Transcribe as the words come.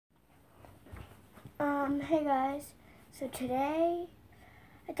Hey guys, so today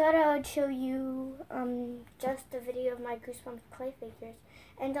I thought I would show you just a video of my Goosebumps clay figures,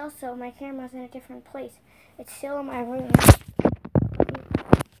 and also my camera's in a different place. It's still in my room.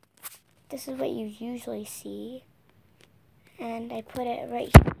 This is what you usually see, and I put it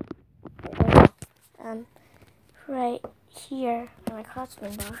right right here on my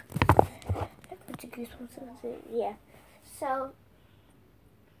costume box. I put the Goosebumps in it, yeah. So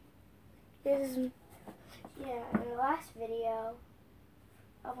this is in the last video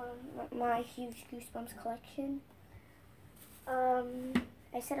of my huge Goosebumps collection,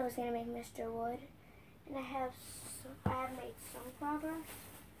 I said I was going to make Mr. Wood, and I have made some progress.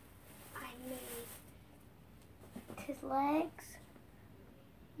 I made his legs,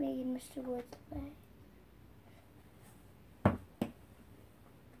 made Mr. Wood's legs.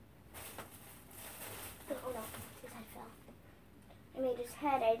 Oh no, his head fell. I made his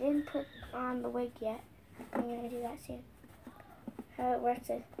head. I didn't put on the wig yet. I'm going to do that soon. How it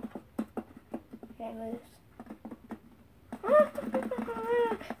works is, it moves.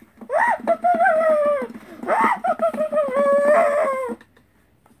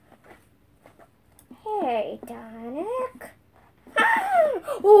 Hey, Donick.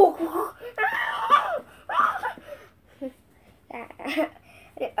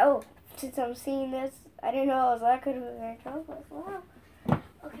 Oh, since I'm seeing this, I didn't know I could have been in trouble. Wow.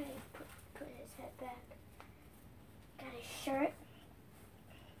 Okay, put his head back. Got his shirt.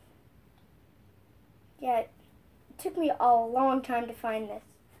 Yeah, it took me a long time to find this.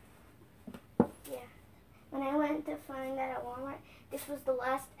 Yeah, when I went to find that at Walmart, this was the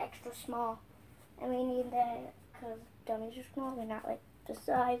last extra small. And we need that because dummies are small. They're not like the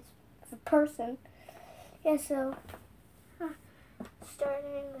size of a person. Yeah, so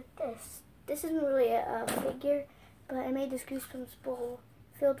starting with this. This isn't really a figure, but I made this Goosebumps bowl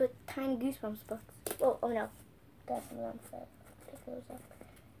filled with tiny Goosebumps books. Oh no, that's the wrong side. It goes up.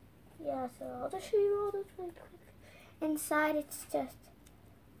 Yeah, so I'll just show you all this really quick. Inside, it's just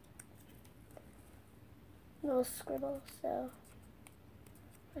little scribbles. So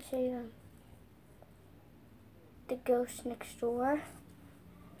I'll show you the ghost next door.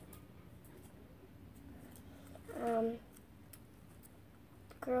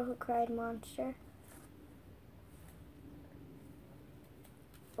 Girl who cried monster.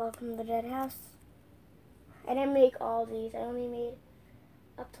 Welcome to the dead house. I didn't make all these. I only made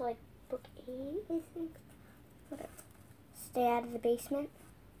up to like book 8, I think. Whatever. Stay out of the basement.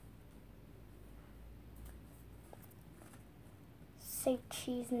 Say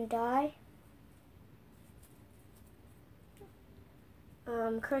cheese and die.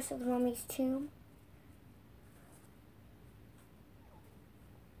 Curse of the Mummy's Tomb.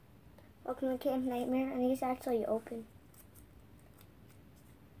 Welcome to Camp Nightmare, and these actually open.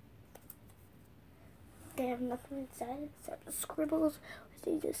 They have nothing inside except the scribbles, as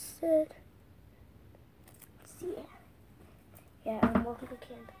they just said. So welcome to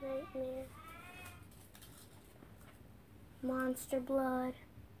Camp Nightmare. Monster blood.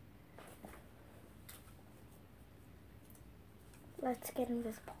 Let's get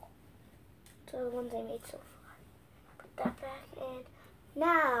invisible. So the ones I made so far. Put that back, and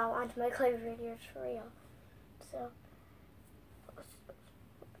now onto my clay figures for real. So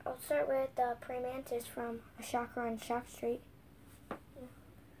I'll start with the praying mantis from A Shocker on Shock Street. Yeah.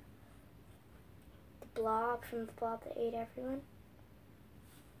 The blob from the blob that ate everyone.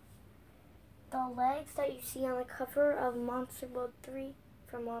 The legs that you see on the cover of Monster Blood 3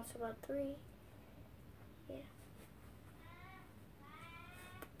 from Monster Blood 3. Yeah.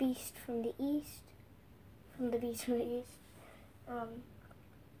 The beast from the east. From the beast from the east.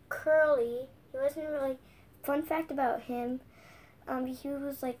 Curly. He wasn't really. Fun fact about him. He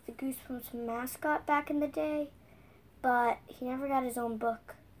was like the Goosebumps mascot back in the day, but he never got his own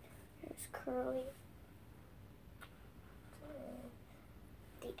book. There's Curly.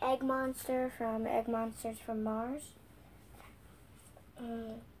 The Egg Monster from Egg Monsters from Mars.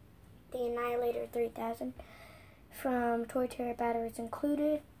 The Annihilator 3000 from Toy Terror Batteries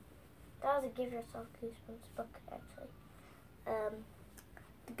Included. That was a Give Yourself Goosebumps book, actually.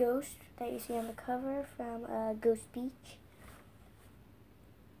 The Ghost that you see on the cover from Ghost Beach.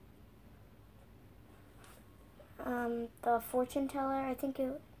 The Fortune Teller, it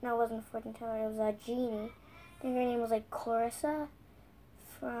wasn't a Fortune Teller, it was a genie. I think her name was like Clarissa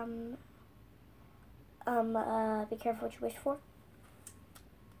from Be Careful What You Wish For.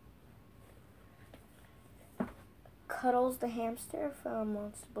 Cuddles the hamster from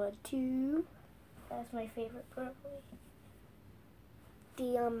Monster Blood 2. That's my favorite, probably.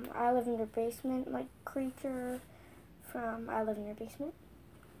 The I Live in Your Basement like creature from I Live in Your Basement.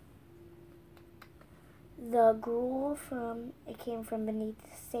 The gruel came from beneath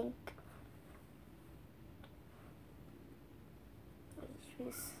the sink.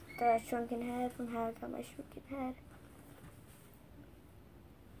 The shrunken head from How I Got My Shrunken Head.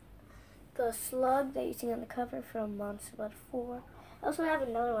 The slug that you see on the cover from Monster Blood 4. I also have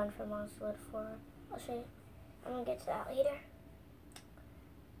another one from Monster Blood 4. I'll show you. I'm going to get to that later.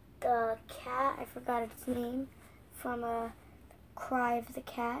 The cat, I forgot its name, from Cry of the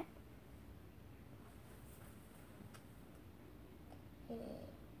Cat.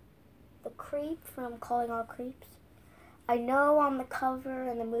 The creep from Calling All Creeps. I know on the cover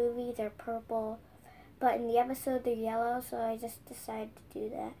in the movie they're purple, but in the episode they're yellow, so I just decided to do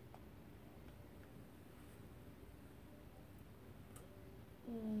that.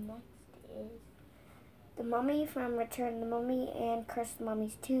 Next is the Mummy from Return of the Mummy and Curse of the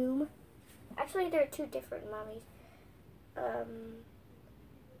Mummy's Tomb. Actually, there are two different mummies.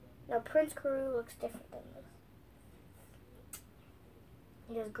 No, Prince Karoo looks different than this.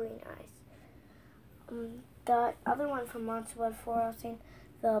 He has green eyes. The other one from Monster Blood 4, I was saying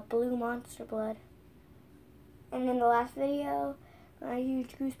the blue Monster Blood. And in the last video, I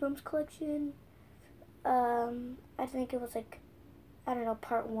used Goosebumps collection. I think it was like, I don't know,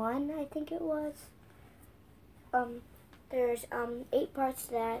 part 1, I think it was. There's 8 parts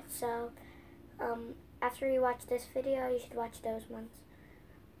to that, so after you watch this video, you should watch those ones.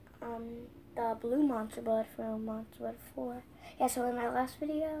 The blue Monster Blood from Monster Blood 4. Yeah, so in my last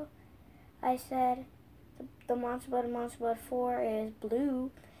video, I said the Monster Blood in Monster Blood 4 is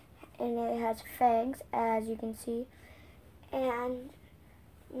blue, and it has fangs, as you can see. And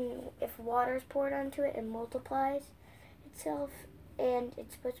if water is poured onto it, it multiplies itself, and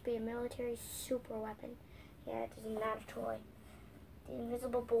it's supposed to be a military super weapon. Yeah, it is not a toy. The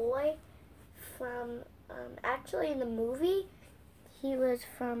Invisible Boy from, actually in the movie, he was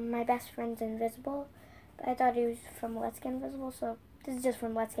from My Best Friend's Invisible, but I thought he was from Let's Get Invisible, so this is just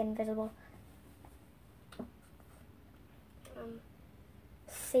from Let's Get Invisible.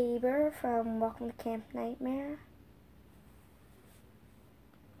 Saber from Welcome to Camp Nightmare.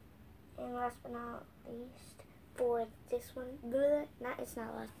 And last but not least, for this one, it's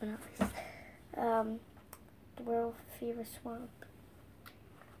not last but not least, the Werewolf Fever Swamp.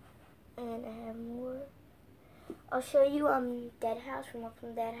 And I have more. I'll show you Dead House from Welcome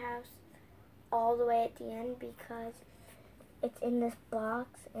to Dead House all the way at the end because it's in this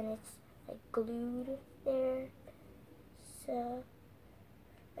box and it's like glued there. So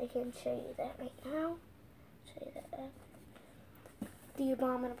I can show you that right now. Show you that. The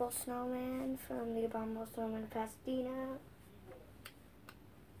Abominable Snowman from The Abominable Snowman of Pasadena.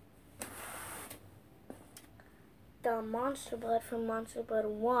 The Monster Blood from Monster Blood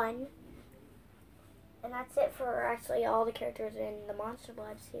 1. And that's it for actually all the characters in the Monster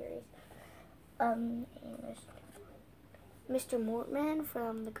Blood series. And there's Mr. Mortman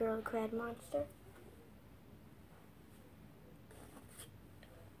from The Girl Who Cried Monster.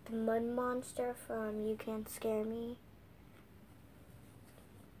 The Mud Monster from You Can't Scare Me.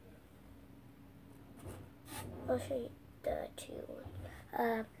 I'll show you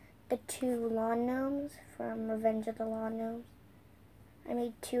the two lawn gnomes from Revenge of the Lawn Gnomes. I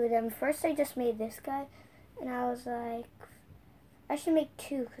made 2 of them. First I just made this guy, and I was like, I should make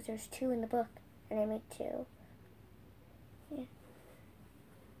 2 because there's 2 in the book, and I made 2. Yeah.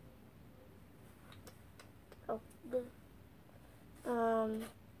 Oh,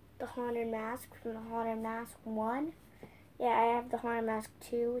 the Haunted Mask from the Haunted Mask 1. Yeah, I have the Haunted Mask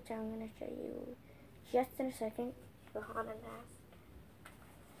 2, which I'm going to show you just in a second. The Haunted Mask.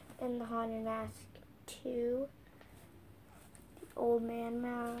 And the Haunted Mask 2. The Old Man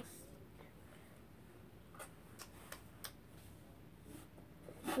Mask.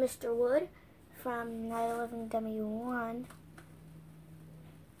 Mr. Wood from Night of the Living Dummy 1.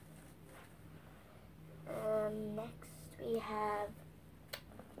 Next we have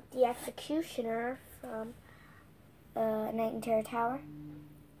the Executioner from Night in Terror Tower.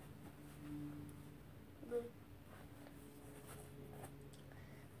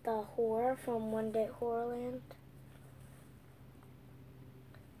 The Horror from One Day at Horrorland.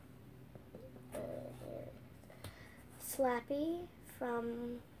 Slappy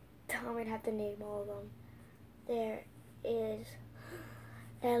from, I'm going to have to name all of them. There is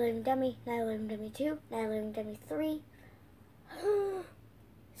Night of the Living Dummy, Night of the Living Dummy 2, Night of the Living Dummy 3,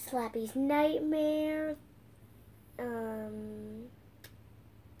 Slappy's Nightmare.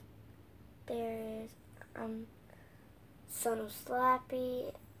 There is Son of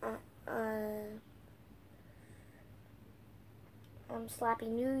Slappy, Slappy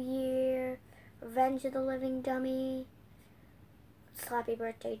New Year, Revenge of the Living Dummy, Slappy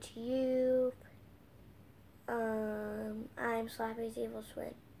Birthday to You, I'm Slappy's evil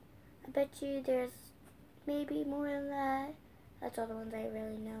twin. I bet you there's maybe more than that. That's all the ones I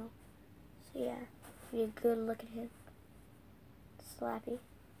really know. So yeah, be a good look at him. Slappy.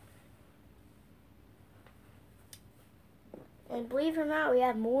 And believe it or not, we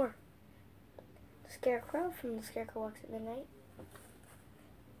have more. The Scarecrow from The Scarecrow Walks at Midnight.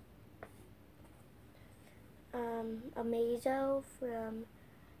 Amazo from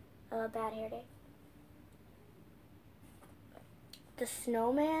Bad Hair Day. The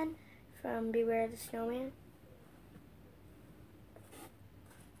Snowman from Beware the Snowman.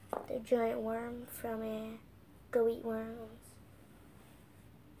 The Giant Worm from Go Eat Worms.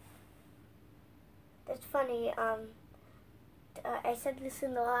 That's funny. I said this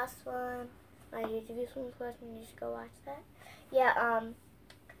in the last one. I did the Goosebumps question. You should go watch that. Yeah. I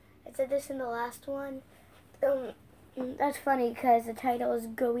said this in the last one. That's funny because the title is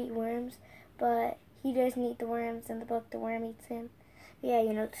Go Eat Worms, but he doesn't eat the worms in the book. The worm eats him. Yeah,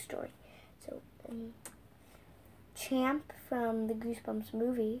 you know the story. So, Champ from the Goosebumps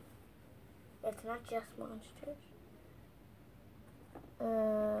movie. It's not just monsters.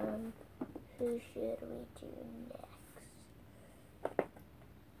 Who should we do next?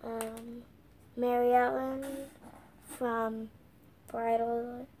 Mary Ellen from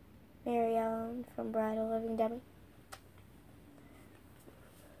Bridal Living Dummy.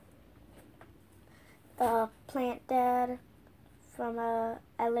 Plant Dad from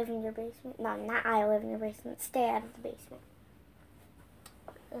I Live in Your Basement. No, not I Live in Your Basement. Stay Out of the Basement.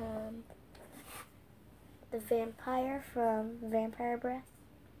 The Vampire from Vampire Breath.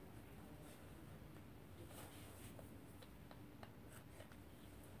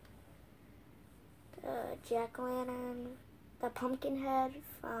 Jack-o'-lantern. The Pumpkinhead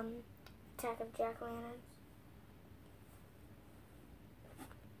from Attack of Jack-o'-lanterns.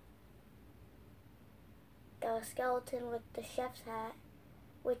 The skeleton with the chef's hat,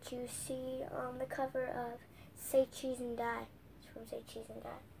 which you see on the cover of Say Cheese and Die. It's from Say Cheese and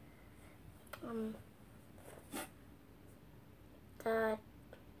Die.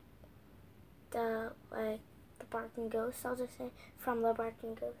 The Barking Ghost, I'll just say, from The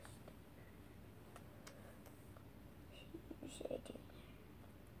Barking Ghost. Who should I do?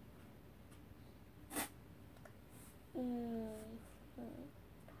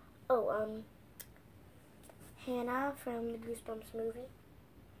 Hannah from the Goosebumps movie.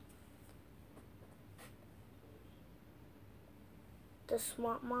 The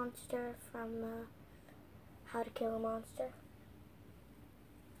Swamp Monster from How to Kill a Monster.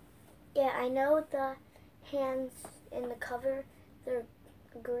 Yeah, I know the hands in the cover. They're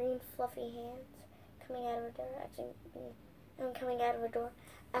green, fluffy hands coming out of a door. Coming out of a door.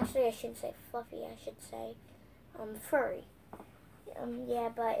 Actually, I shouldn't say fluffy. I should say furry. Yeah,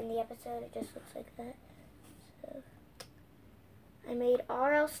 but in the episode, it just looks like that. So, I made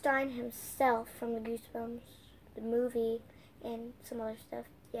R.L. Stine himself from the Goosebumps, the movie, and some other stuff.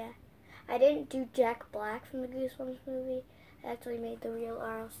 Yeah, I didn't do Jack Black from the Goosebumps movie. I actually made the real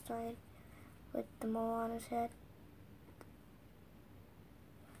R.L. Stine with the mole on his head.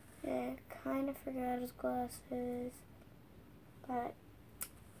 Yeah, kind of forgot his glasses, but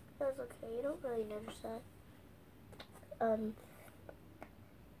that's okay. You don't really notice that.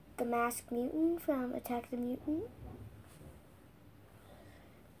 The Masked Mutant from Attack the Mutant.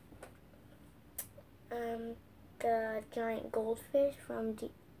 The giant goldfish from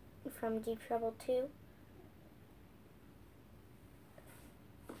Deep Trouble 2.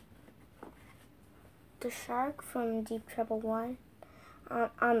 The shark from Deep Trouble 1.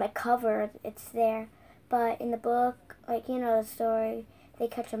 On the cover, it's there, but in the book, like, you know the story, they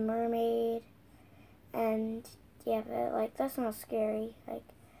catch a mermaid, and yeah, but like that's not scary. Like,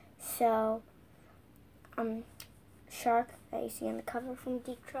 so, shark that you see on the cover from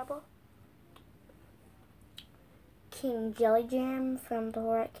Deep Trouble. King Jelly Jam from the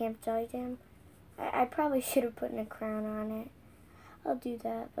Horror at Camp Jelly Jam. I probably should have put a crown on it. I'll do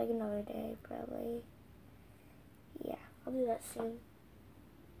that like another day, probably. Yeah, I'll do that soon.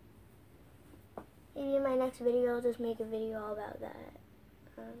 Maybe in my next video, I'll just make a video all about that.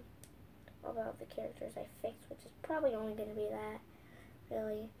 All about the characters I fixed, which is probably only going to be that,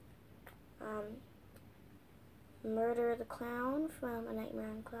 really. Murder the Clown from A Nightmare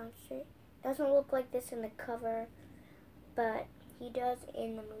on Clown Street. Doesn't look like this in the cover, but he does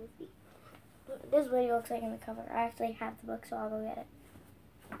in the movie. This is what he looks like in the cover. I actually have the book, so I'll go get it.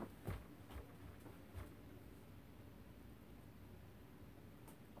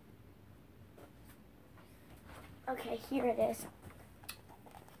 Okay, here it is.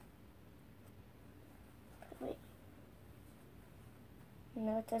 Wait.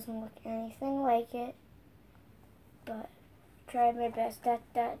 No, it doesn't look anything like it. but tried my best.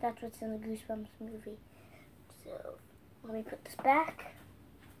 That's what's in the Goosebumps movie. So let me put this back.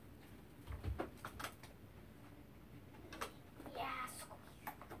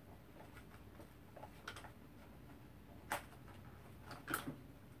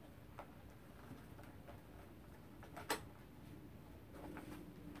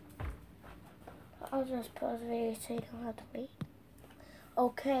 I'll just pause the video so you don't have to wait.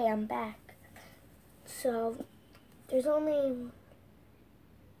 Okay, I'm back. So, there's only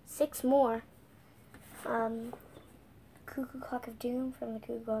 6 more. Cuckoo Clock of Doom from the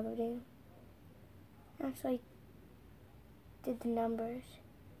Cuckoo Clock of Doom. Actually, did the numbers.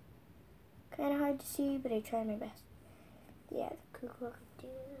 Kind of hard to see, but I tried my best. Yeah, the Cuckoo Clock of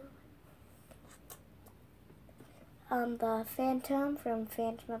Doom. The Phantom from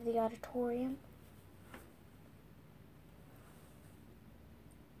Phantom of the Auditorium.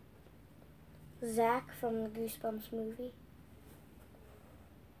 Zack from the Goosebumps movie.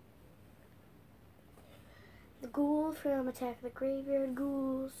 The Ghoul from Attack of the Graveyard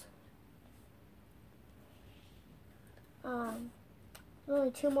Ghouls. There's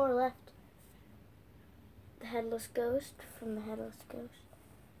only 2 more left. The Headless Ghost from the Headless Ghost.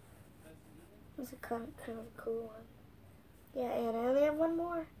 That's a kind of a cool one. Yeah, and I only have 1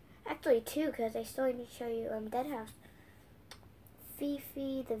 more. Actually 2, because I still need to show you Dead House.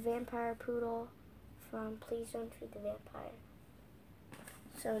 Fifi, the Vampire Poodle from Please Don't Feed the Vampire.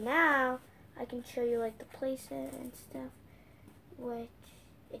 So now I can show you like the playset and stuff, which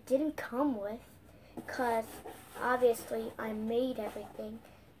it didn't come with, because obviously I made everything,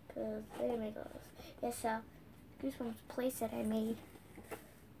 because they didn't make all this. Yes, so Goosebumps playset I made.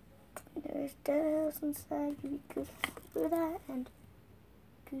 There's Dead House inside, you could do that, and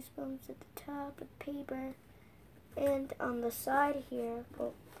Goosebumps at the top with paper. And on the side here,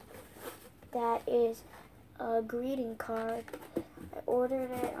 well, that is a greeting card. I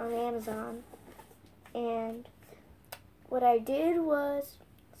ordered it on Amazon, and what I did was,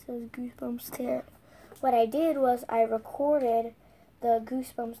 it says Goosebumps there. What I did was I recorded the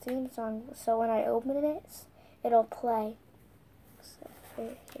Goosebumps theme song, so when I open it, it'll play. So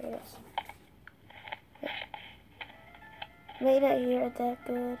here it is. May not hear it that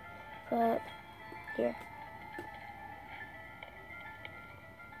good, but here.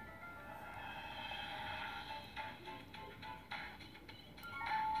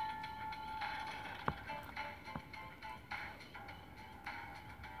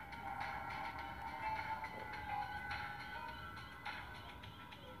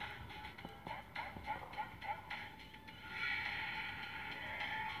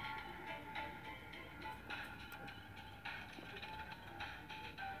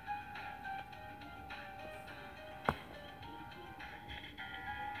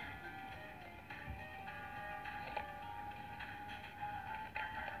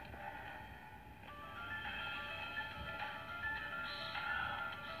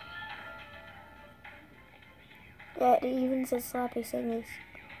 Yeah, it even says Sloppy Singers.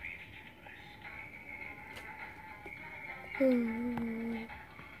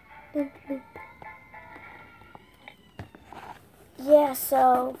 Yeah,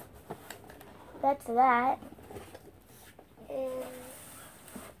 so that's that. And